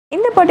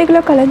இந்த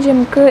பர்టిక్యులர்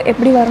கலஞ்சியம்க்கு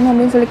எப்படி வரணும்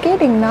அப்படின்னு சொல்லி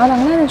கேட்டிங்கன்னா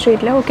ரங்கநாதன்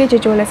ஸ்ட்ரீட்டில் ஓகேஜி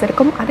ஜுவல்லர்ஸ்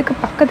இருக்கும். அதுக்கு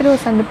பக்கத்தில் ஒரு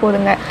சந்து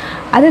போதுங்க.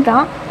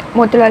 அதுதான்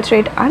மோத்திலால்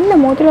ஸ்ட்ரீட். அந்த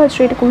மோத்திலால்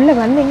ஸ்ட்ரீட்டுக்குள்ளே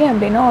வந்தீங்க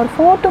அப்படின்னா ஒரு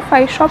 4 to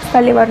 5 ஷாப்ஸ்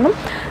தள்ளி வரணும்.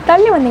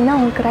 தள்ளி வந்தீங்கன்னா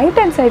உங்களுக்கு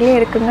ரைட் ஹேண்ட் சைட்லேயே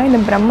இருக்குங்க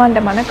இந்த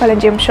பிரம்மாண்டமான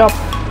களஞ்சியம் shop.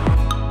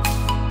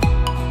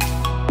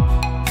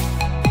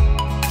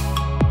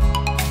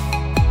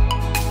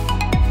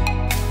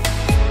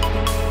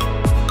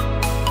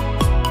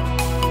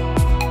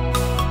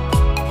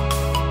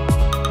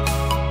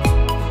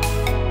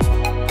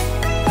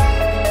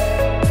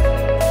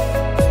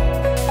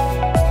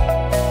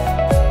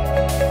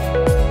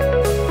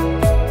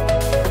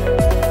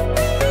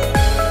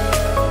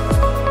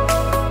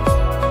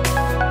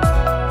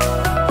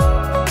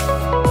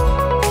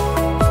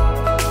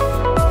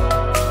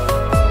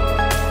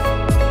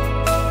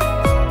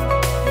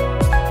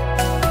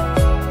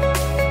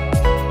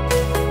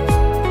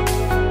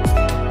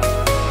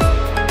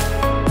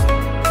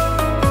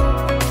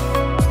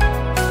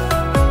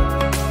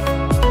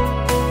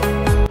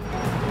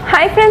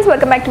 Hi friends,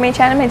 welcome back to my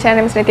channel. My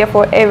channel is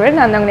Nithyaforever.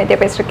 நான் தான் நித்யா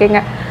பேசிருக்கேங்க.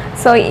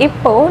 ஸோ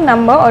இப்போது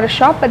நம்ம ஒரு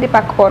ஷாப் பற்றி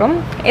பார்க்க போகிறோம்.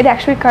 இது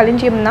ஆக்சுவலி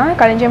களஞ்சியம் தான்.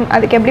 களஞ்சியம்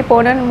அதுக்கு எப்படி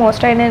போகணுன்னு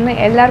மோஸ்ட்டாக என்னென்னு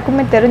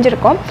எல்லாருக்குமே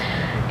தெரிஞ்சிருக்கும்.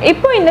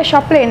 இப்போ இந்த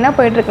ஷாப்பில் என்ன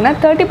போயிட்டுருக்குன்னா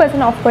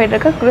 30% ஆஃப்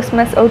போயிட்டுருக்கு.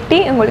 கிறிஸ்மஸ் ஒட்டி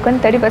உங்களுக்கு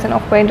வந்து 30%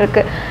 ஆஃப்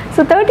போயிட்டுருக்கு. ஸோ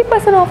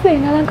 30% ஆஃபில்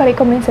என்னெல்லாம்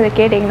கிடைக்கும் அப்படின்னு சொல்லி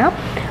கேட்டிங்கன்னா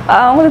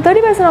உங்களுக்கு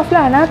 30% ஆஃபில்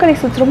அனார்கலி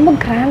சூட்ஸ், ரொம்ப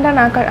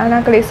கிராண்டான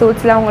அனார்கலி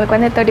சூட்ஸ்லாம் உங்களுக்கு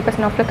வந்து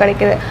 30% ஆஃபில்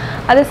கிடைக்கிது.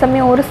 அதே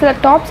சமயம் ஒரு சில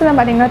டாப்ஸ்லாம்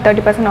பார்த்திங்கன்னா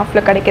 30%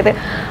 ஆஃபில் கிடைக்கிது.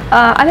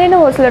 அது என்ன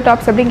ஒரு சில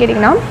டாப்ஸ் அப்படின்னு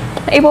கேட்டிங்கன்னா,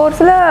 இப்போ ஒரு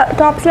சில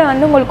டாப்ஸில்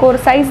வந்து உங்களுக்கு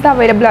ஒரு சைஸ் தான்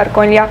அவைலபிளாக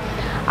இருக்கும் இல்லையா,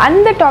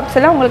 அந்த டாப்ஸ்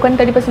எல்லாம் உங்களுக்கு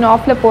வந்து 30%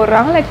 ஆஃபில்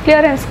போடுறாங்க. லைக்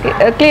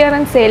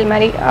கிளியரன்ஸ் சேல்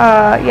மாதிரி,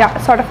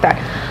 சார்ட் ஆஃப்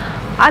தட்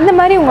அந்த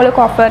மாதிரி உங்களுக்கு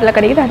ஆஃபரில்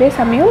கிடைக்குது. அதே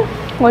சமயம்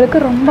உங்களுக்கு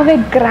ரொம்பவே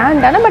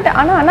கிராண்டான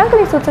ஆனால்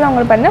அனார்கலி சூட்ஸ்லாம்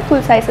உங்களுக்கு பார்த்தீங்கன்னா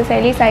ஃபுல் சைஸஸ்,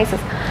 எலி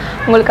சைஸஸ்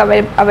உங்களுக்கு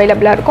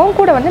அவைலபிளாக இருக்கும்.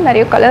 கூட வந்து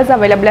நிறைய கலர்ஸ்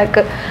அவைலபிளாக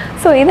இருக்குது.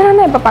 ஸோ இதெல்லாம்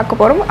தான் இப்போ பார்க்க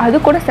போகிறோம்.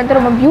 அது கூட சேர்ந்து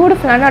ரொம்ப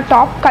பியூட்டிஃபுல்லான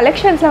டாப்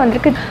கலெக்ஷன்ஸ்லாம்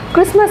வந்திருக்கு.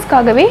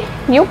 கிறிஸ்மஸ்க்காகவே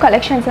நியூ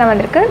கலெக்ஷன்ஸ்லாம்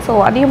வந்திருக்கு. ஸோ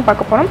அதையும்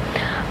பார்க்க போகிறோம்.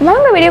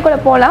 வாங்க வீடியோக்குள்ளே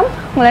போகலாம்.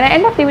 உங்களை நான்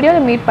எண்ட் ஆஃப் தி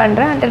வீடியோவில் மீட்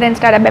பண்ணுறேன். until then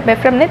start a bye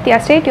from Nithya.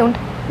 Stay tuned.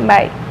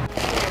 Bye.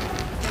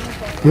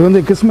 இது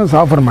வந்து கிறிஸ்மஸ்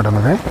ஆஃபர் மேடம்.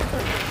 அது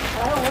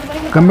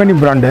company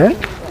brand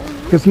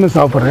Christmas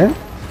offer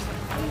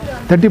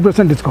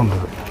 30% discount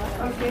இருக்குது.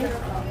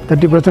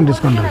 30%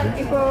 டிஸ்கவுண்ட் இருக்குது.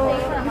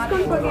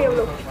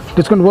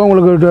 டிஸ்கவுண்ட் போக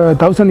உங்களுக்கு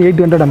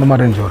 1800 அந்த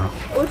மாதிரி ரேஞ்ச் வரும்.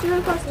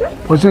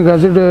 ஒரிஜினல்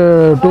காஸ்ட்டு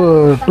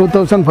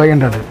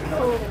 2500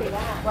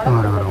 அந்த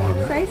மாதிரி வரும்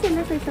உங்களுக்கு.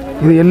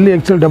 இது L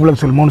XL double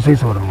XL 3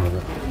 size வரும்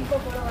உங்களுக்கு.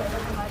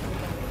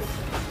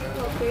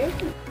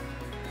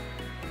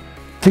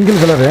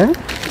 Single colour.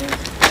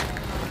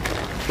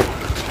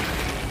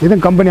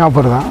 இதுவும் கம்பெனி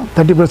ஆஃபர் தான்.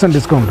 30%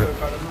 டிஸ்கவுண்ட்டு.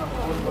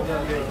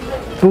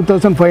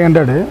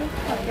 2500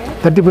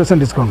 30%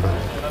 டிஸ்கவுண்ட்.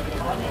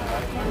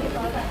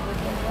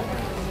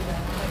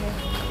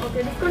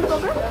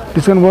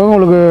 டிஸ்கவுண்ட் போக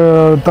உங்களுக்கு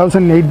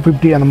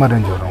 1850 அந்த மாதிரி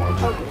ரேஞ்ச் வரும்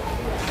உங்களுக்கு.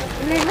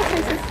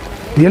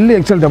 L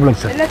XL double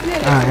XL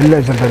L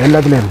XL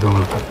எல்லாத்துலேயும் இருக்குது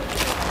உங்களுக்கு.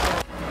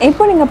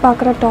 இப்போ நீங்கள்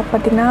பார்க்குற டாப்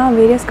பார்த்திங்கன்னா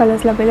வேரியஸ்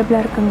கலர்ஸில்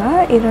அவைலபிளாக இருக்குங்க.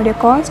 இதனுடைய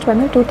காஸ்ட்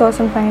வந்து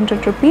 2500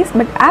 rupees.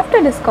 பட்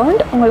ஆஃப்டர்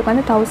டிஸ்கவுண்ட் உங்களுக்கு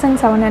வந்து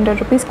 1700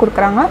 rupees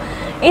கொடுக்குறாங்க.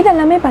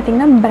 இதெல்லாமே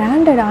பார்த்திங்கன்னா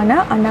பிராண்டடான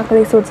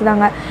அனார்கலி சூட்ஸ்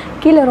தாங்க.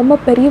 கீழே ரொம்ப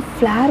பெரிய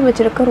ஃப்ளேர்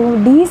வச்சுருக்கு. ரொம்ப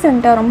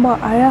டீசெண்டாக, ரொம்ப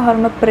அழகாக,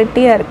 ரொம்ப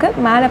ப்ரிட்டியாக இருக்குது.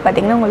 மேலே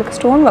பார்த்திங்கன்னா உங்களுக்கு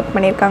ஸ்டோன் ஒர்க்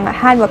பண்ணியிருக்காங்க,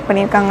 ஹேண்ட் ஒர்க்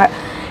பண்ணியிருக்காங்க.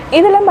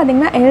 இதெல்லாம்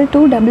பார்த்திங்கன்னா L2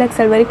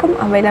 XXL வரைக்கும்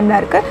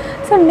அவைலபிளாக இருக்குது.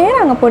 ஸோ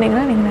நேராக அங்கே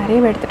போனீங்கன்னா நீங்கள்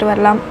நிறையவே எடுத்துகிட்டு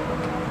வரலாம்.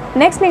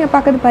 நெக்ஸ்ட் நீங்கள்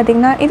பார்க்குறது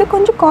பார்த்திங்கன்னா இது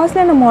கொஞ்சம்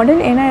காஸ்ட்லியான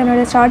மாடல். ஏன்னா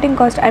என்னோடய ஸ்டார்டிங்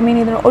காஸ்ட்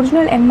இதோட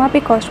ஒரிஜினல் MRP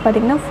காஸ்ட்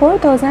பார்த்திங்கன்னா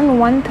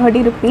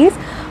 4130 rupees.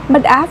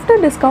 பட் ஆஃப்டர்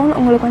டிஸ்கவுண்ட்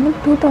உங்களுக்கு வந்து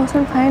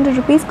 2500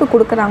 rupeesக்கு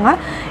கொடுக்குறாங்க.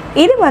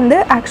 இது வந்து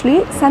ஆக்சுவலி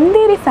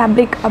சந்தேரி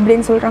ஃபேப்ரிக்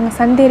அப்படின்னு சொல்கிறாங்க,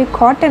 சந்தேரி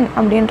காட்டன்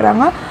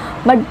அப்படின்றாங்க.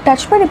 பட்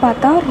டச் பண்ணி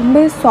பார்த்தா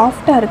ரொம்ப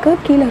சாஃப்டாக இருக்குது.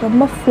 கீழே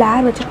ரொம்ப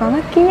ஃப்ளேர்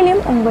வச்சுருக்காங்க.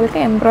 கீழேயும் உங்களுக்கு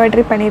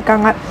எம்ப்ராய்டரி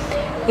பண்ணியிருக்காங்க.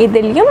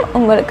 இதுலேயும்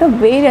உங்களுக்கு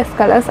வேரியஸ்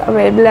கலர்ஸ்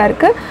அவைலபிளாக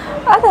இருக்குது.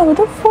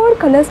 அதாவது 4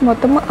 கலர்ஸ்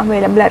மொத்தமாக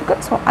அவைலபிளாக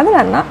இருக்குது. ஸோ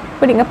அதனால தான்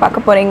இப்போ நீங்கள்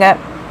பார்க்க போகிறீங்க.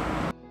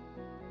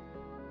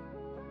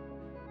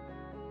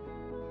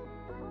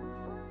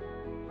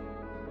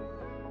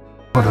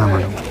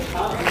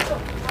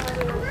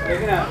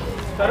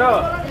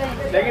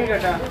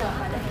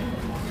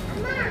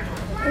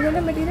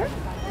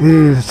 இது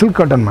சில்க்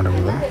காட்டன் மேடம்.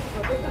 இது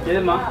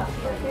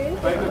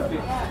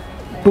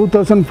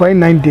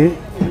 2590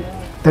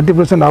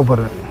 30%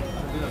 ஆஃபர்.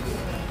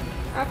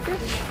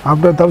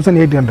 ஆஃப்டர்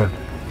 1800.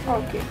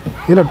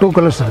 இதில் 2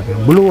 கலர்ஸ்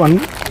இருக்குது, ப்ளூ அண்ட்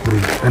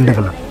க்ரீன், 2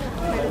 கலர்.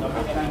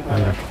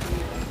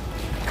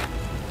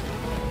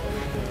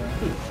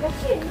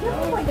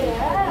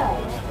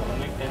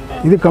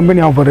 இது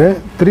கம்பெனி ஆஃபரு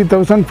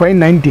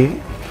 3590.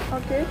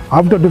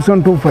 After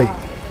discount 25.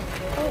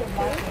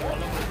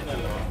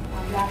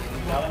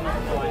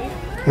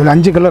 இதில்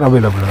 5 கலர்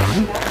அவைலபிள்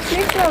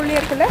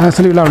தான்.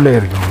 ஸ்லீவ்லாம் உள்ளே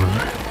இருக்குது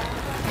உங்களுக்கு.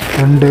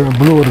 2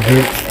 ப்ளூ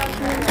இருக்குது,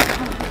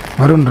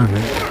 மெரூன்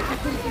இருக்குது.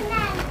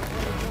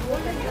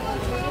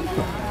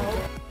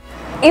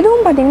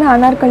 இதுவும் பார்த்தீங்கன்னா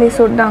அனார்கலி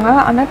சூட் தாங்க.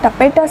 ஆனால்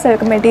டப்பேட்டா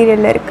சில்க்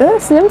மெட்டீரியலில் இருக்குது.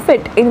 ஸ்லிம்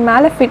ஃபிட், இது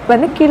மேலே ஃபிட்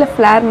வந்து கீழே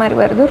ஃப்ளேர் மாதிரி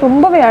வருது,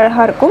 ரொம்பவே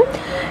அழகாக இருக்கும்.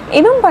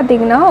 இதுவும்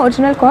பார்த்தீங்கன்னா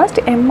ஒரிஜினல் காஸ்ட்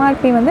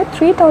எம்ஆர்பி வந்து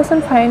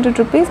 3500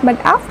 rupees.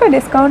 பட் ஆஃப்டர்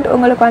டிஸ்கவுண்ட்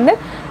உங்களுக்கு வந்து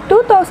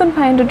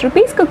 2500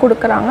 rupeesக்கு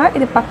கொடுக்குறாங்க.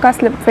 இது பக்கா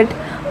ஸ்லிம் ஃபிட்,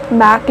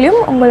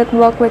 பேக்லேயும் உங்களுக்கு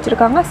ஒர்க்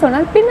வச்சுருக்காங்க. ஸோ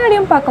அதனால்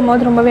பின்னாடியும்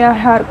பார்க்கும்போது ரொம்பவே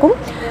அழகாக இருக்கும்.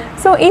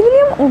 ஸோ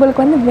இதுலேயும்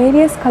உங்களுக்கு வந்து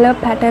வேரியஸ் கலர்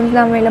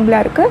பேட்டர்ன்ஸ்லாம்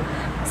அவைலபிளாக இருக்குது.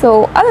 ஸோ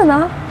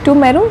அதுதான் 2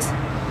 மெரூன்ஸ்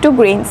 2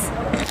 greens.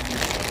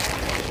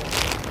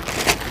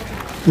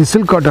 இது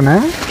silk cotton,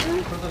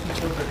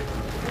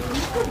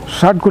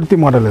 short kurti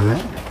model. இது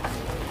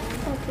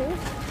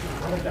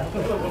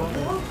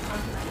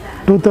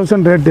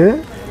 2000 ரேட்டு,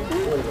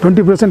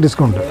 20%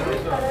 டிஸ்கவுண்ட்டு,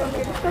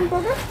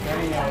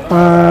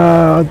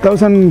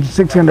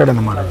 1600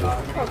 அந்த மாடல்.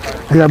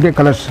 இது அப்படியே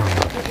கலர்ஸ்.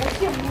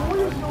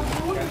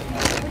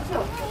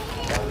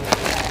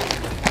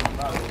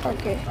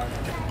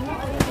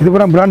 இது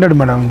பூரா பிராண்டட்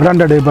மேடம்,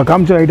 பிராண்டட். இப்போ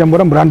காமிச்ச ஐட்டம்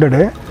பூரா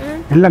பிராண்டடு,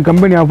 எல்லாம்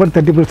கம்பெனி ஆஃபர்,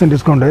 30%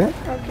 டிஸ்கவுண்ட்டு.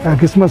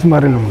 கிறிஸ்மஸ்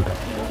மாதிரி நம்மகிட்ட,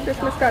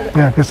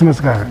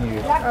 கிறிஸ்மஸ்க்காக.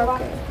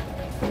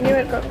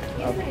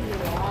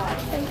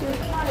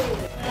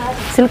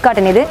 சில்க்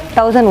காட்டன் இது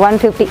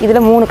 1150.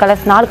 இதில் 3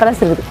 கலர்ஸ் 4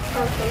 கலர்ஸ் இருக்குது.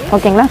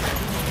 ஓகேங்களா?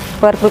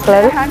 Purple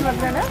colour.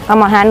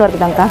 ஆமாம், ஹேண்ட்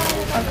ஒர்க் தான்க்கா.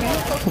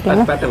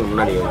 ஓகேங்களா?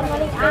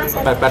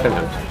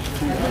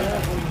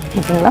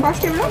 ஓகேங்களா?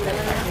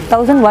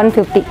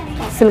 1150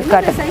 சில்க்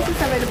காட்டன்.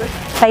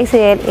 சைஸ்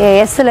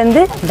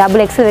எஸ்லேருந்து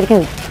XXL வரைக்கும்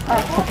இருக்குது.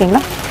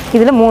 ஓகேங்களா?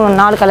 இதில்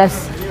 4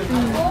 கலர்ஸ்.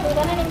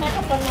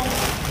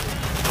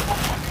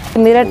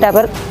 மிரர்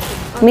டவர்,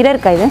 மிரர்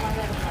கா இது.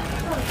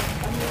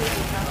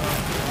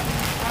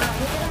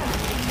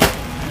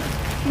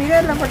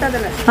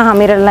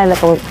 மிரர்லாம் இல்லை,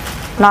 போகுது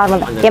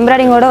நார்மல் தான்,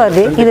 எம்ப்ராய்டிங்கோடு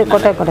வருது. இது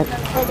கொட்டை கொட்டது.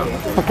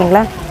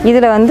 ஓகேங்களா?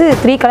 இதில் வந்து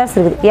 3 கலர்ஸ்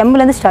இருக்குது.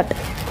 எம்லேருந்து ஸ்டார்ட்,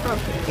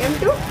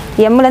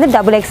 எம்லேருந்து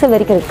XXL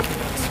வரைக்கும் இருக்குது.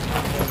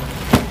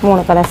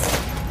 3 கலர்ஸ்.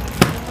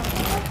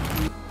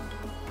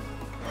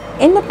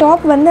 இந்த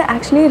டாப் வந்து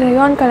ஆக்சுவலி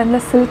ரயான்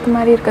கலரில் சில்க்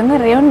மாதிரி இருக்குங்க.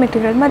 ரயான்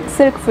மெட்டீரியல் மாதிரி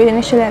சில்க்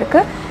ஃபினிஷில்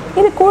இருக்குது.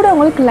 இது கூட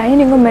உங்களுக்கு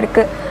லைனிங்கும்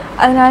இருக்குது.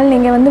 அதனால்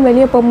நீங்கள் வந்து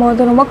வெளியே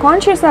போகும்போது ரொம்ப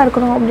கான்ஷியஸாக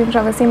இருக்கணும் அப்படின்ற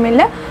அவசியம்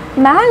இல்லை.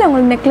 மேலே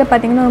உங்களுக்கு நெக்கில்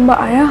பார்த்தீங்கன்னா ரொம்ப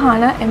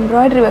அழகான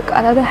எம்ப்ராய்டரி ஒர்க்,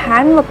 அதாவது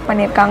ஹேண்ட் ஒர்க்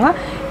பண்ணியிருக்காங்க.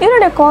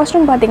 இதோட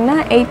காஸ்ட்டும் பார்த்தீங்கன்னா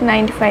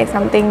 895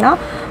 சம்திங் தான்.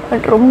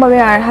 பட் ரொம்பவே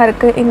அழகாக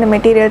இருக்குது இந்த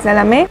மெட்டீரியல்ஸ்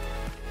எல்லாமே.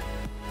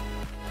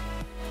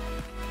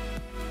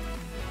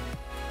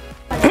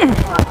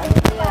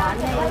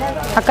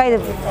 அக்கா இது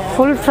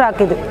ஃபுல்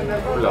ஃப்ராக். இது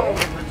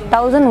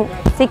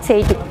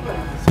 1680.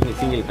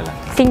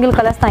 சிங்கிள்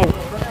கலர்ஸ் தான் இது.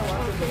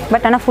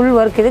 பட் ஆனால் ஃபுல்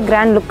ஒர்க். இது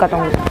கிராண்ட் லுக் காட்டும்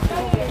உங்களுக்கு.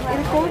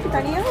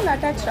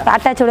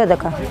 அட்டாச்சோட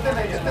இதுக்கா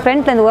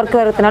ஃப்ரண்ட்டில் இந்த ஒர்க்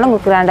வரதுனால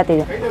உங்களுக்கு கிராண்டாக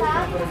தெரியும்.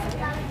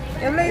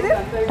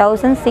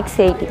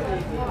 1680.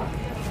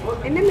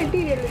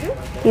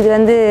 இது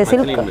வந்து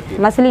சில்க்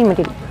மஸ்லின்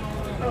மெட்டீரியல்.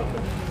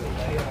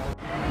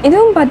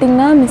 இதுவும்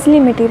பார்த்தீங்கன்னா மிஸ்லி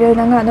மெட்டீரியல்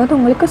தாங்க. அதாவது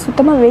உங்களுக்கு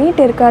சுத்தமாக வெயிட்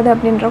இருக்காது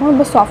அப்படின்றவங்க,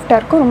 ரொம்ப சாஃப்டாக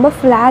இருக்கும், ரொம்ப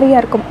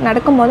ஃப்ளாரியாக இருக்கும்.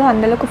 நடக்கும்போது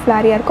அந்தளவுக்கு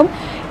ஃப்ளாரியாக இருக்கும்.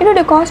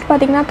 இதோட காஸ்ட்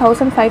பார்த்தீங்கன்னா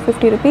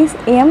 1550 rupees.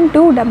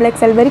 M2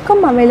 XXL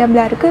வரைக்கும்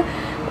அவைலபிளாக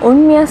இருக்குது.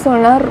 உண்மையாக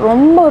சொன்னால்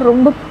ரொம்ப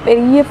ரொம்ப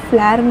பெரிய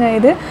ஃப்ளேருங்க.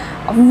 இது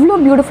அவ்வளோ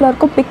பியூட்டிஃபுல்லாக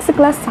இருக்கும்.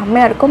 பிக்ஸுக்கெலாம்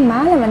செம்மையாக இருக்கும்.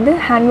 மேலே வந்து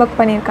ஹேண்ட் ஒர்க்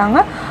பண்ணியிருக்காங்க.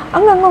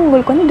 அங்கங்கே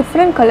உங்களுக்கு வந்து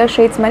டிஃப்ரெண்ட் கலர்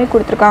ஷேட்ஸ் மாதிரி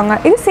கொடுத்துருக்காங்க.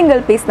 இது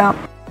சிங்கிள் பீஸ் தான்.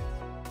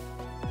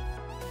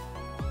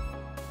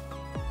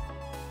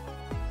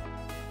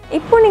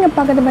 இப்போ நீங்கள்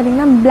பார்க்குறது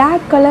பார்த்தீங்கன்னா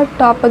பிளாக் கலர்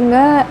டாப்புங்க.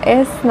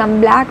 எஸ், நான்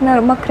பிளாக்னால்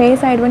ரொம்ப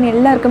க்ரேஸ் ஆகிடுவேன்னு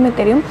எல்லாருக்குமே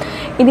தெரியும்.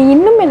 இது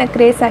இன்னும் எனக்கு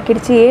க்ரேஸ்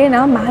ஆக்கிடுச்சு. ஏன்னா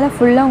மேலே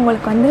ஃபுல்லாக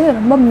உங்களுக்கு வந்து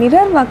ரொம்ப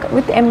mirror work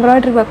with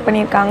embroidery work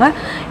பண்ணியிருக்காங்க.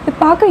 இது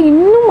பார்க்க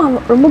இன்னும்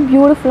ரொம்ப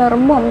பியூட்டிஃபுல்லாக,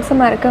 ரொம்ப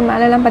அம்சமாக இருக்குது.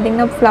 மேலெலாம்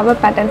பார்த்தீங்கன்னா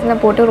ஃப்ளவர்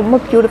பேட்டர்ன்ஸ்லாம் போட்டு ரொம்ப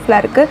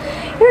பியூட்டிஃபுல்லாக இருக்குது.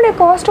 என்னுடைய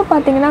காஸ்ட்டும்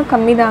பார்த்தீங்கன்னா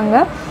கம்மி தாங்க.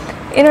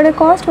 என்னோடய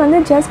காஸ்ட் வந்து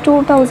ஜஸ்ட்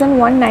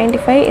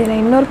 2195. இதில்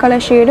இன்னொரு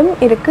கலர் ஷேடும்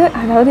இருக்குது,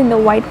 அதாவது இந்த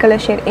ஒயிட்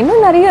கலர் ஷேட்.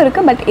 இன்னும் நிறைய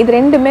இருக்குது, பட் இது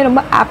ரெண்டுமே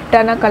ரொம்ப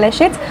ஆப்டான கலர்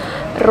ஷேட்ஸ்.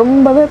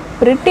 ரொம்பவே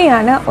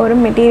ப்ரிட்டியான ஒரு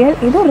மெட்டீரியல்.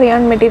 இதுவும்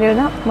ரயான்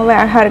மெட்டீரியல் தான், ரொம்ப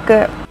அழகாக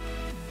இருக்குது.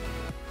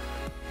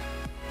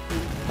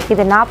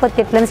 இது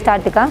 48லேருந்து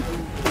ஸ்டார்ட்டுக்கா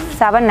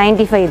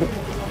 795. இது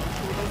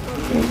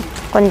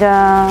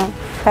கொஞ்சம்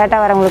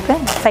ஃபேட்டாக வரவங்களுக்கு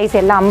சைஸ்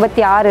எல்லாம்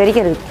 56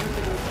 வரைக்கும் இருக்குது.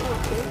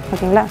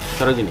 ஓகேங்களா?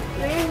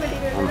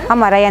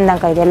 ஆமாம், ரயான்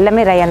தான்க்கா. இது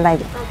எல்லாமே ரயான் தான்.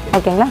 இது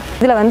ஓகேங்களா?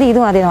 இதில் வந்து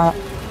இதுவும் அதே தான்.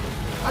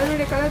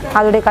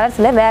 அதோடைய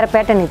கலர்ஸில் வேறு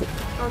பேட்டர்ன். இது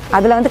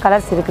அதில் வந்து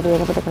கலர்ஸ் இருக்குது,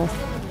 ஏகப்பட்ட கலர்ஸ்.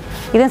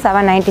 இதுவும்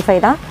 795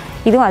 தான்.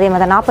 இதுவும் அதே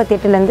மாதிரி தான்.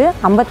 48லேருந்து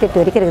 58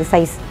 வரைக்கும் இருக்குது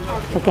சைஸ்.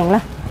 ஓகேங்களா?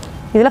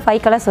 இதில்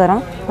 5 கலர்ஸ்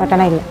வரும், பட்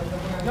ஆனால் இல்லை.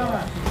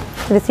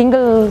 இது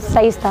சிங்கிள்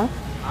சைஸ் தான்,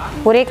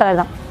 ஒரே கலர்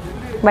தான்.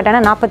 பட்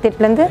ஆனால்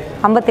 48லேருந்து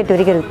 58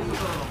 வரைக்கும் இருக்குது.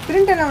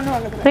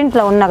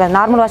 பிரிண்ட்டில் ஒன்றும் ஆகாது,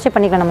 நார்மல் வாஷே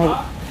பண்ணிக்கலாம் நம்ம. இது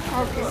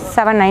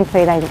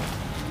 795 தான். இது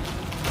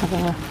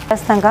ஓகேங்களா?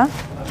 ப்ளஸ் தாங்க்கா.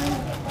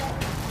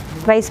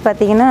 ப்ரைஸ்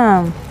பார்த்தீங்கன்னா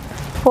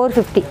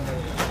 450.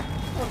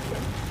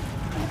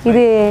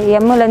 இது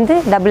எம்லேருந்து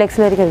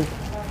XXL வரைக்கும் இருக்குது.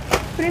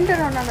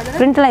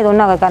 பிரிண்ட்லாம் இது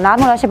ஒன்றும் ஆகாக்கா,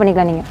 நார்மல் வாஷே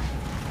பண்ணிக்கலாம் நீங்கள்.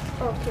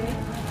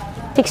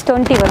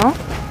 620 வரும்.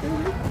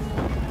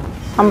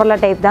 அம்பர்லா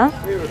டைப் தான்,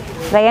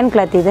 ரயான்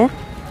கிளாத். இது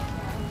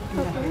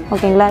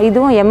ஓகேங்களா.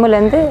 இதுவும்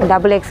எம்லேருந்து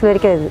டபுள் எக்ஸல்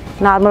வரைக்கும் இது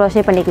நார்மல்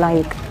வாஷே பண்ணிக்கலாம்.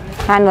 இதுக்கு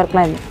ஹேண்ட்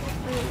ஒர்க்லாம் இது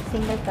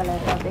சிங்கிள்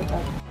கலர் அப்படியே.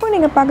 இப்போ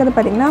நீங்கள் பார்க்குறது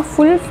பார்த்தீங்கன்னா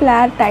ஃபுல்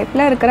ஃப்ளேர்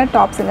டைப்பில் இருக்கிற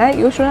டாப்ஸுங்க.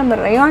 யூஸ்வலாக நம்ம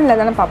ரயானில்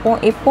தானே பார்ப்போம்,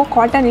 இப்போது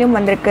காட்டன்லேயும்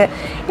வந்திருக்கு.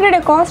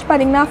 இதோடைய காஸ்ட்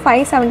பார்த்தீங்கன்னா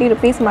 570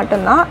 rupees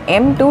மட்டும்தான்.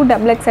 M2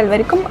 XXL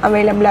வரைக்கும்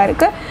அவைலபிளாக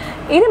இருக்குது.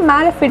 இது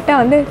மேலே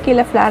ஃபிட்டாக வந்து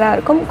கீழே ஃப்ளேராக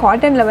இருக்கும்.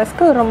 காட்டன்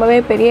லவர்ஸ்க்கு ரொம்பவே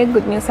பெரிய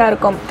குட் நியூஸாக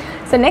இருக்கும்.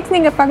 ஸோ நெக்ஸ்ட்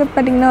நீங்கள் பார்க்குறது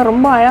பார்த்தீங்கன்னா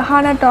ரொம்ப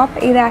அழகான டாப்.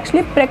 இது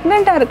ஆக்சுவலி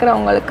ப்ரெக்னெண்ட்டாக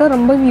இருக்கிறவங்களுக்கு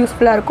ரொம்ப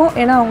யூஸ்ஃபுல்லாக இருக்கும்.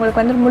 ஏன்னா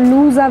அவங்களுக்கு வந்து ரொம்ப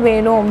லூஸாக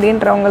வேணும்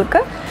அப்படின்றவங்களுக்கு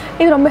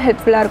இது ரொம்ப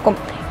ஹெல்ப்ஃபுல்லாக இருக்கும்.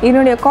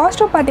 இதனுடைய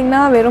காஸ்ட்டும்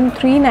பார்த்தீங்கன்னா வெறும்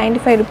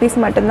 395 rupees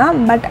மட்டும்தான்.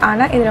 பட்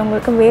ஆனால் இதில்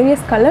உங்களுக்கு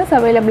வேரியஸ் கலர்ஸ்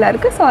அவைலபிளாக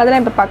இருக்குது. ஸோ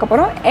அதெல்லாம் இப்போ பார்க்க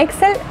போகிறோம்.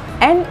 XL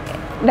அண்ட்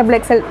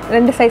XXL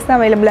 2 சைஸ் தான்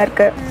அவைலபிளாக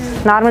இருக்குது.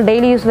 நார்மல்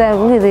டெய்லி யூஸில்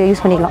இருக்கும், இது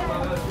யூஸ் பண்ணிக்கலாம்.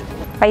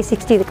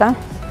 560 இருக்கா.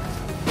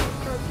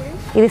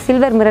 இது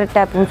சில்வர் மிரர்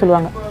டேப்னு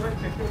சொல்லுவாங்க.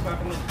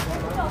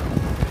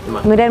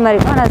 மிரர் மாதிரி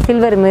இருக்கும், ஆனால்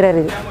சில்வர் மிரர்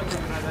இது.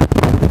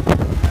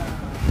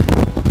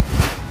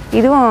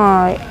 இதுவும்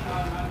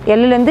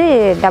எல்லுலேருந்து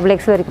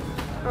XXL வரைக்கும்.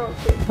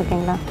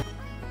 ஓகேங்களா.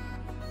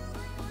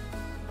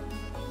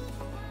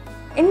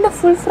 இந்த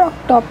ஃபுல் ஃப்ராக்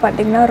டாப்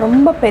பார்த்திங்கன்னா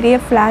ரொம்ப பெரிய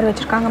ஃப்ளேர்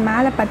வச்சுருக்காங்க.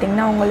 மேலே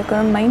பார்த்திங்கன்னா உங்களுக்கு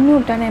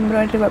மைன்யூட்டான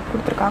எம்ப்ராய்டரி ஒர்க்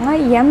கொடுத்துருக்காங்க.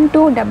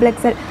 M2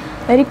 XXL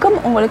வரைக்கும்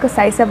உங்களுக்கு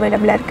சைஸ்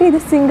அவைலபிளாக இருக்குது. இது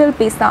சிங்கிள்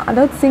பீஸ் தான்,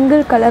 அதாவது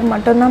சிங்கிள் கலர்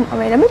மட்டும்தான்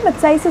அவைலபிள். பட்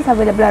சைஸஸ்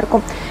அவைலபிளாக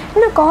இருக்கும்.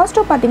 இந்த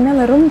காஸ்ட்டும் பார்த்திங்கன்னா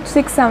வெறும்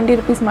 670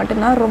 rupees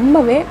மட்டும்தான்.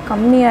 ரொம்பவே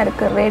கம்மியாக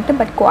இருக்குது ரேட்டு.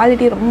 பட்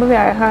குவாலிட்டி ரொம்பவே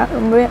அழகாக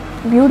ரொம்பவே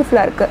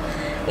பியூட்டிஃபுல்லாக இருக்குது.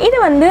 இது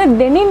வந்து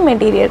டெனிம்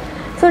மெட்டீரியல்.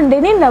 ஸோ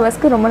டெனிம்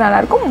லவர்ஸ்க்கு ரொம்ப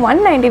நல்லாயிருக்கும்.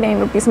 199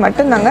 rupees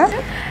மட்டும்தாங்க.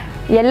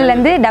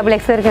 எல்லேருந்து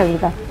XXL வரைக்கும்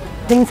இருக்குதா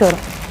ரிங்ஸ்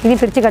வரும். இது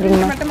பிரித்து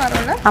காட்டிங்கன்னா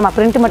ஆமாம்,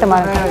 பிரிண்ட்டு மட்டும்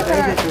மாறும்.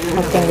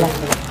 ஓகேங்களா.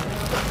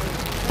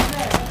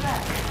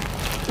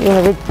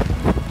 இவங்க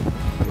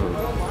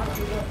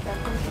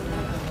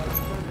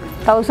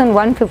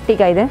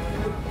 1150 இது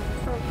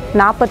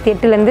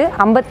 48லேருந்து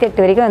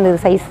 58 வரைக்கும் வந்தது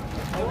சைஸ்.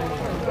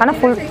 ஆனால்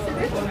ஃபுல்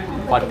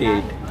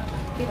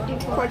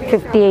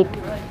 58.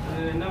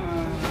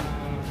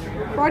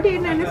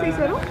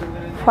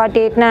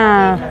 48னா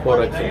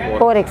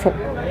 4XL.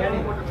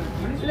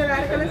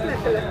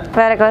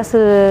 வேறு கலர்ஸ்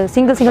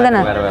சிங்கிள்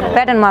தானே,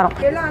 பேட்டர்ன் மாறும்.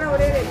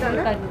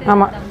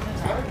 ஆமாம்.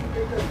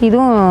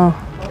 இதுவும்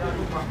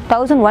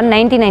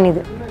 1199.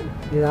 இது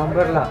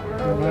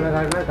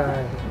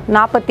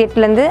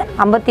 48லேருந்து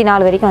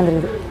 54 வரைக்கும்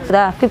வந்துருக்குது.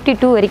 இதா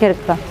 52 வரைக்கும்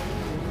இருக்குக்கா.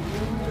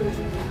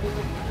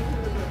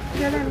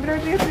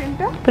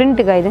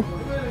 பிரிண்ட்டுக்கா இது.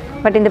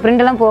 பட் இந்த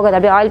பிரிண்டெல்லாம் போகாது,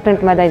 அப்படியே ஆயில்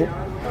பிரிண்ட் மாதிரி தான் இது.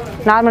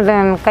 நார்மல்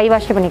கை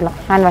வாஷே பண்ணிக்கலாம்,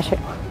 ஹேண்ட் வாஷு.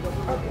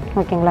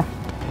 ஓகேங்களா.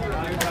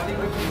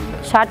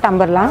 ஷார்ட்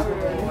அம்பர்லாம்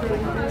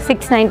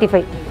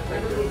 695.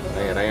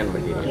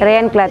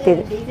 ரயான் கிளாத்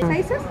இது.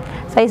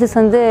 சைஸஸ்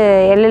வந்து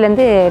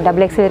எல்லுலேருந்து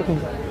XXL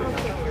இருக்குங்க.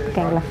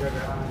 ஓகேங்களா.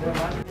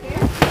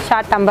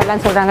 ஷார்ட்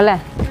அம்பர்லாம் சொல்கிறாங்கல்ல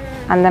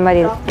அந்த மாதிரி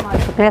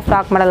இது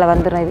ஃப்ராக் மாடலில்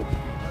வந்துடும். இது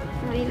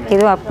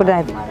இதுவும் அப்படி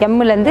தான். இது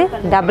எம்லேருந்து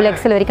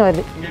XXL வரைக்கும்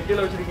வருது.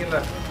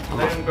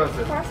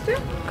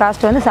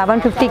 காஸ்ட் வந்து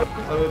 750.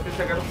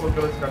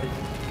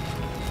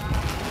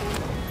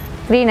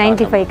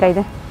 395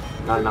 இது.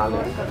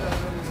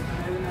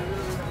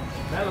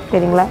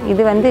 சரிங்களா.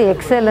 இது வந்து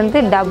XLலேருந்து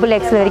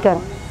XXL வரைக்கும்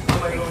வரும்.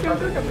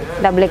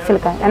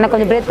 XXLக்கா ஏன்னா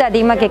கொஞ்சம் பிரெத்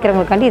அதிகமாக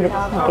கேட்குறவங்களுக்காண்டி இது.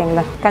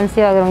 ஓகேங்களா.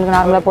 கன்சீவ் ஆகிறவங்களுக்கு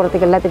நார்மலாக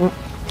போகிறதுக்கு எல்லாத்துக்குமே.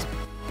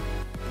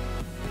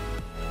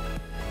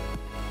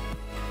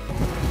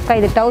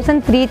 இது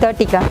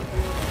 1330.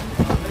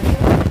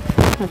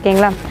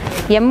 ஓகேங்களா.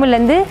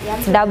 எம்லேருந்து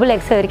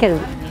XXL வரைக்கும் இருக்குது.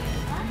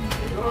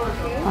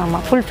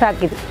 ஆமாம், ஃபுல்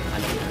ஃப்ராக் இது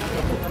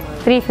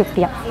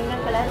 350.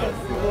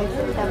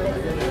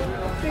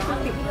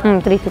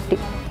 350.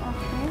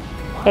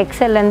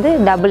 XLலேருந்து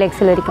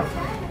XXL வரைக்கும்.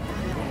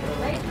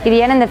 இது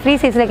ஏன்னா இந்த ஃப்ரீ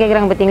சைஸில்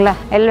கேட்குறாங்க பார்த்தீங்களா,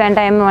 எல்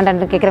வேண்டாம் எம்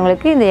வேண்டாம்னு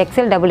கேட்குறவங்களுக்கு இந்த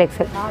XL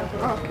XXL.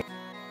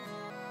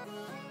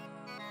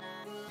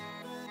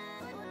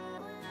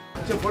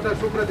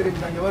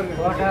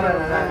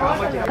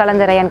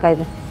 கலந்த ரயான்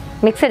இது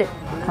மிக்சடு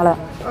அவ்வளோ.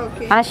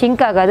 ஆனால்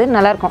ஷிங்க் ஆகாது,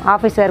 நல்லாயிருக்கும்.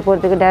 ஆஃபீஸ் வேர்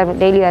போகிறதுக்கு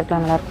டெய்லி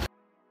வேர்க்கெலாம் நல்லாயிருக்கும்.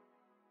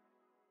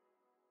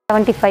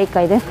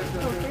 75 இது.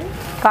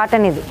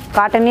 காட்டன். இது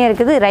காட்டன்லேயும்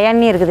இருக்குது,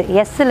 ரயான்லேயும் இருக்குது.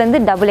 எஸ்லேருந்து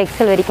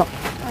XXL வரைக்கும்.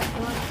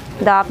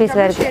 இந்த ஆஃபீஸ்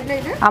வேருக்கு.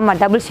 ஆமாம்,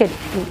 டபுள் ஷேட்.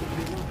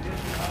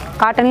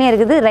 காட்டன்லேயும்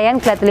இருக்குது,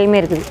 ரயான் கிளாத்லேயுமே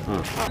இருக்குது.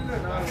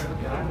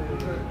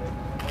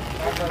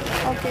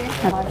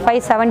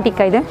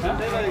 570 இது.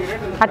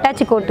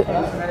 அட்டாச் கோட்டு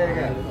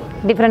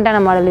டிஃப்ரெண்ட்டான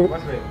மாடல் இது.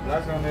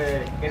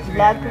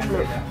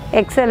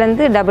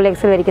 XLலேருந்து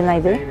XXL வரைக்கும்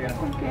தான் இது.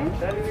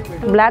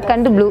 பிளாக்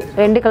அண்டு ப்ளூ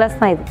 2 கலர்ஸ்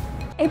தான் இது.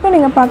 இப்போ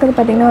நீங்கள் பார்க்குறது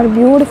பார்த்தீங்கன்னா ஒரு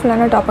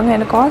பியூட்டிஃபுல்லான டாப்புங்க.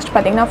 எனக்கு காஸ்ட்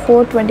பார்த்தீங்கன்னா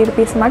 420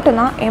 rupees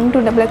மட்டும்தான். M2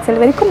 XXL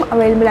வரைக்கும்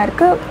அவைலபிளாக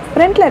இருக்குது.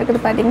 ஃப்ரண்ட்டில்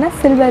இருக்கிறது பார்த்தீங்கன்னா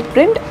சில்வர்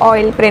பிரிண்ட்,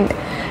 ஆயில் பிரிண்ட்.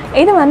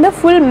 இது வந்து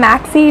ஃபுல்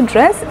மேக்ஸி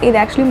ட்ரெஸ். இது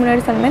ஆக்சுவலி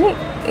முன்னாடி சொன்ன மாதிரி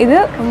இது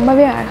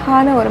ரொம்பவே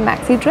அழகான ஒரு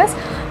மேக்ஸி ட்ரெஸ்.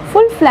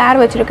 ஃபுல் ஃப்ளேர்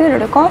வச்சுருக்கு.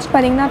 இதோட காஸ்ட்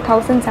பார்த்தீங்கன்னா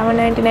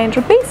 1799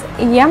 rupees.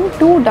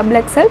 M2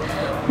 XXL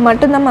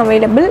மட்டும்தான்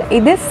அவைலபிள்.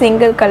 இது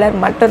சிங்கிள் கலர்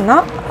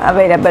மட்டும்தான்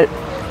அவைலபிள்.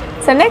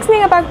 ஸோ நெக்ஸ்ட்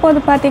நீங்கள் பார்க்க போது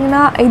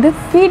பார்த்தீங்கன்னா இது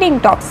feeding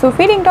tops. So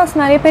feeding tops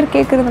நிறைய பேர்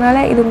கேட்குறதுனால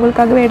இது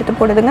உங்களுக்காகவே எடுத்து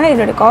போடுதுங்க.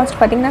 இதோட காஸ்ட்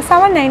பார்த்தீங்கன்னா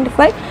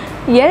 795.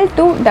 L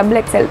to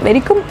XXL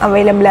வரைக்கும்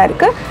அவைலபிளாக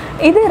இருக்குது.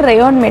 இது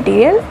ரயான்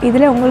மெட்டீரியல்.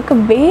 இதில் உங்களுக்கு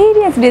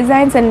various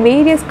designs and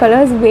various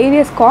colours,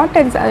 various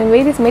cottons and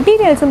various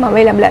மெட்டீரியல்ஸும்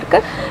அவைலபிளாக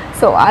இருக்குது.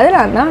 ஸோ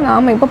அதெல்லாம் தான்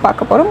நாம் இப்போ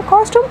பார்க்க போகிறோம்.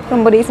 காஸ்ட்டும்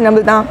ரொம்ப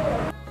ரீசனபிள் தான்.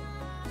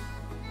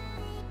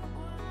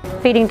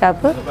 ஃபீடிங்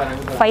டாப்பு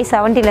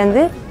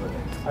 570லேருந்து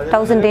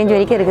 1000 ரேஞ்ச்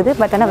வரைக்கும் இருக்குது.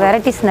 பட் ஆனால்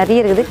வெரைட்டிஸ்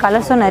நிறைய இருக்குது,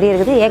 கலர்ஸும் நிறைய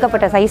இருக்குது,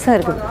 ஏகப்பட்ட சைஸும்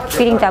இருக்குது.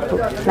 ஃபீடிங் டாப்பு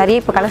நிறைய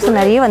இப்போ கலர்ஸும்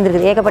நிறைய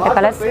வந்துருக்குது, ஏகப்பட்ட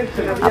கலர்ஸ்,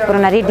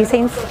 அப்புறம் நிறைய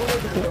டிசைன்ஸ்,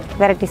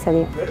 வெரைட்டிஸ்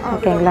அதிகம்.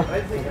 ஓகேங்களா?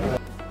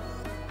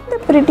 இந்த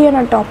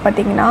பிரிட்டியான டாப்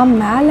பார்த்திங்கன்னா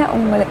மேலே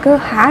உங்களுக்கு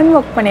ஹேண்ட்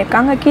ஒர்க்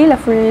பண்ணியிருக்காங்க, கீழே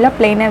ஃபுல்லாக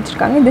ப்ளைனாக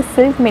வச்சுருக்காங்க. இது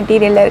சில்க்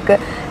மெட்டீரியலில்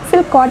இருக்குது,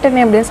 சில்க் காட்டன்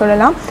அப்படின்னு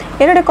சொல்லலாம்.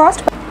 என்னோடய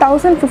காஸ்ட்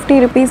 1050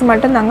 rupees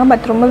மட்டும்தாங்க.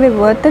 பட் ரொம்பவே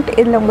ஒர்த் இட்.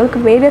 இதில் உங்களுக்கு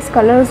வேரியஸ்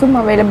கலர்ஸும்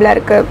அவைலபிளாக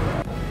இருக்குது.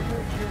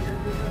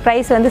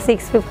 ப்ரைஸ் வந்து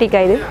 650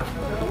 இது.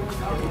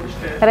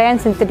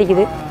 ரயான் சிந்தட்டிக்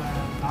இது.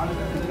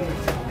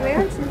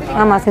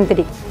 ஆமாம்,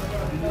 சிந்தட்டிக்.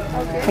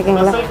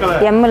 ஓகேங்களா?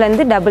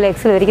 எம்லேருந்து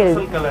XXL வரைக்கும்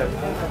இருக்குது.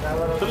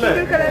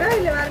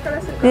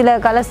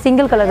 இதில் கலர்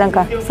சிங்கிள் கலர்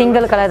தான்க்கா,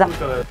 சிங்கிள் கலர் தான்.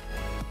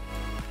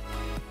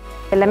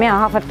 எல்லாமே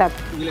ஆஃபர் டாப்.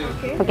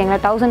 ஓகேங்களா?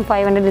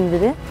 1500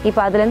 இருந்தது, இப்போ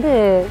அதுலேருந்து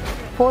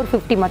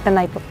 450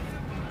 மட்டும்தான். இப்போ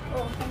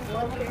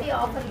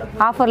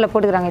ஆஃபரில்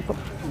போட்டுக்கிறாங்க இப்போ.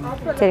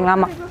 சரிங்களா?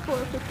 ஆமாம்,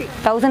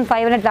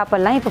 1500 டாப்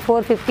எல்லாம் இப்போ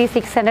 450,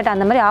 600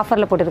 அந்த மாதிரி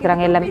ஆஃபரில்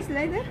போட்டுருக்குறாங்க எல்லாமே.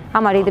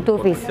 ஆமாம், இது 2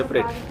 பீஸ்.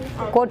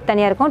 கோட்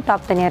தனியாக இருக்கும்,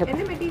 டாப் தனியாக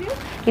இருக்கும்.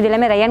 இது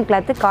எல்லாமே rayon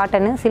cloth,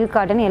 cotton, silk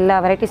cotton எல்லா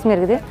வெரைட்டிஸுமே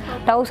இருக்குது.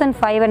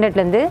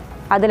 1500லேருந்து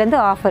அதுலேருந்து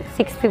ஆஃபர்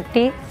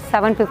 650,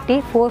 750,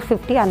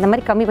 450 அந்த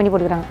மாதிரி கம்மி பண்ணி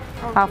போட்டுக்கிறாங்க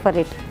ஆஃபர்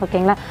ரேட்.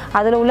 ஓகேங்களா?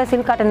 அதில் உள்ள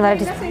சில்க் காட்டன்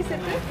வெரைட்டிஸ்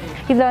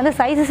இதில் வந்து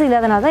சைஸஸ்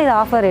இல்லாதனால தான் இது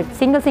offer rate.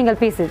 Single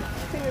piece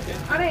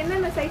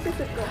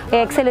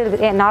XL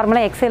இருக்குது,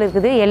 நார்மலாக XL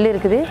இருக்குது, L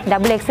இருக்குது,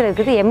 XXL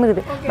இருக்குது, M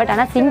இருக்குது. பட்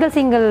ஆனால்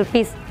சிங்கிள்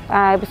பீஸ்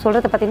இப்போ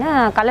சொல்கிறது பார்த்தீங்கன்னா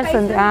கலர்ஸ்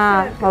வந்து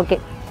ஓகே.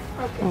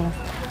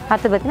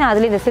 அடுத்து பார்த்தீங்கன்னா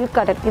அதில் இந்த சில்க்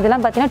காட்டன்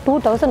இதெல்லாம் பார்த்தீங்கன்னா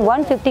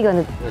 2150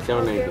 வந்தது.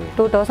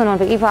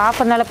 2150 இப்போ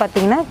ஆஃபர்னால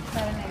பார்த்தீங்கன்னா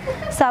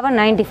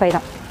 795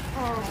 தான்.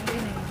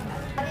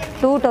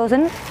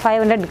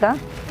 2500க்கா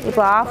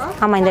இப்போ ஆஃப்.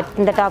 ஆமாம்,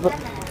 இந்த டாப்பு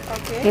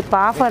இப்போ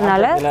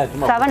ஆஃபர்னால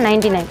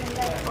 799.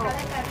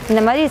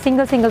 இந்த மாதிரி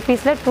சிங்கிள்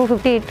பீஸில்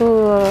 250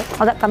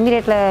 அதான் கம்மி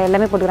ரேட்டில்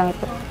எல்லாமே போட்டுக்கிறாங்க.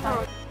 இப்போ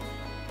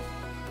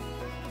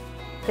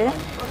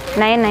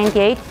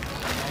 998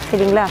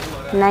 சரிங்களா?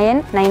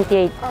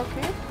 998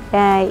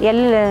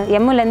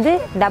 எம்லேருந்து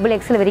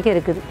XXL வரைக்கும்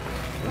இருக்குது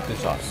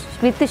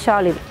வித்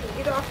ஷால்.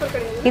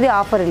 இது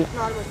ஆஃபர் இல்லை,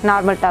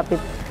 நார்மல் டாப்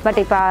இது. பட்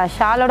இப்போ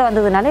ஷாலோடு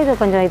வந்ததுனால இது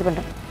கொஞ்சம் இது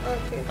பண்ணுறேன்.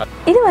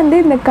 இது வந்து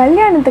இந்த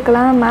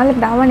கல்யாணத்துக்கெல்லாம் மேலே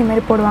தாவாணி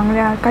மாதிரி போடுவாங்க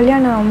இல்லையா,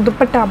 கல்யாணம்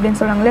துப்பட்டா அப்படின்னு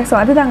சொல்லுவாங்களே. ஸோ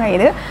அதுதாங்க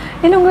இது.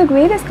 இதில் உங்களுக்கு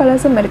வேரியஸ்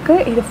கலர்ஸும்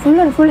இருக்குது. இது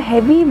full and full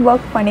heavy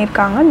work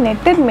பண்ணியிருக்காங்க.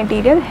 Netted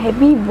material,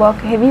 heavy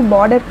work, heavy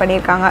border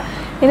பண்ணியிருக்காங்க.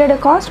 இதோட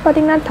காஸ்ட்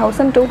பார்த்திங்கன்னா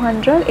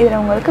 1200. இதில்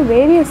உங்களுக்கு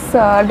வேரியஸ்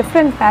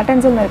டிஃப்ரெண்ட்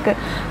பேட்டர்ன்ஸும் இருக்குது.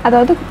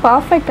 அதாவது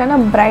பர்ஃபெக்டான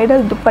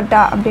ப்ரைடல்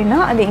துப்பட்டா அப்படின்னா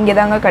அது இங்கே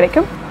தாங்க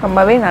கிடைக்கும்.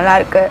 ரொம்பவே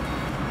நல்லாயிருக்கு.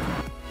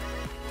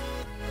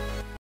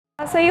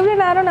 ஸோ இவ்வளோ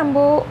நேரம்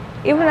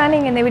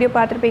நீங்கள் இந்த வீடியோ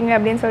பார்த்துருப்பீங்க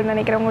அப்படின்னு சொல்லி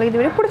நினைக்கிறேன். உங்களுக்கு இந்த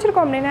வீடியோ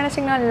பிடிச்சிருக்கோம் அப்படின்னு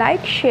நினச்சிங்கன்னா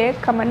லைக், ஷேர்,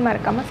 கமெண்ட்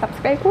மறக்காமல்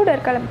சப்ஸ்கிரைப்,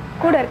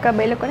 கூட இருக்க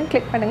பெல் ஐகானை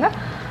கிளிக் பண்ணுங்கள்.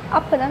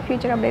 அப்போ தான்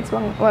ஃபியூச்சர் அப்டேட்ஸ்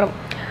வரும்.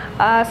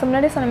 ஸோ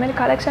முன்னாடி சொன்ன மாதிரி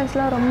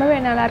கலெக்ஷன்ஸ்லாம் ரொம்பவே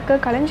நல்லாயிருக்கு.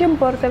 களஞ்சியம்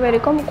பொறுத்த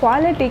வரைக்கும்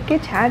குவாலிட்டிக்கு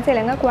சான்ஸ்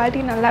இல்லைங்க.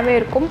 குவாலிட்டி நல்லாவே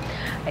இருக்கும்,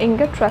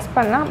 இங்கே ட்ரஸ்ட்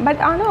பண்ணலாம்.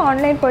 பட் ஆனால்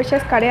ஆன்லைன்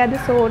பர்ச்சேஸ் கிடையாது.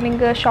 ஸோ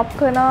நீங்கள்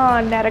ஷாப்புக்கு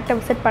தான் டேரெக்டாக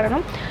விசிட்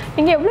பண்ணணும்.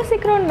 நீங்கள் எவ்வளோ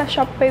சீக்கிரம் நான்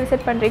ஷாப் போய்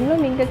விசிட் பண்ணுறீங்களோ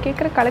நீங்கள்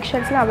கேட்குற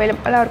கலெக்ஷன்ஸ்லாம்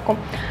அவைலபிளாக இருக்கும்.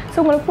 ஸோ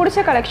உங்களுக்கு பிடிச்ச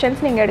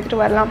கலெக்ஷன்ஸ் நீங்கள்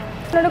எடுத்துகிட்டு வரலாம்.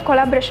 என்னோட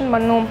கொலாபரேஷன்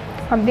பண்ணணும்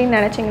அப்படின்னு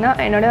நினச்சிங்கன்னா,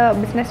 என்னோட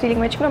பிஸ்னஸ்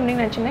டீலிங் வச்சுக்கணும்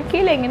அப்படின்னு நினச்சிங்கன்னா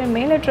கீழே எங்கே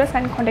mail address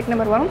and contact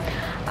number வரும்.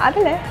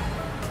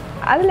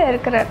 அதில்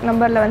இருக்கிற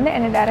நம்பரில் வந்து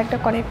என்னை டேரெக்டாக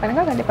கான்டெக்ட்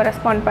பண்ணுங்கள். கண்டிப்பாக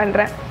ரெஸ்பாண்ட்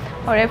பண்ணுறேன்.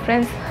 ஓகே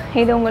ஃப்ரெண்ட்ஸ்,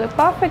 இது உங்களுக்கு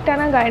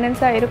பர்ஃபெக்டான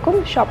கைடன்ஸாக இருக்கும்,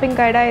 ஷாப்பிங்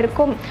கைடாக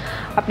இருக்கும்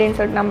அப்படின்னு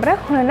சொல்லிட்டு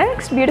நம்புகிறேன். உங்களை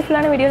நெக்ஸ்ட்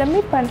பியூட்டிஃபுல்லான வீடியோவில்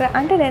மீட் பண்ணுறேன்.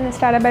 Until then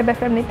start by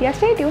from Nithya.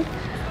 Stay tune.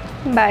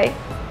 By.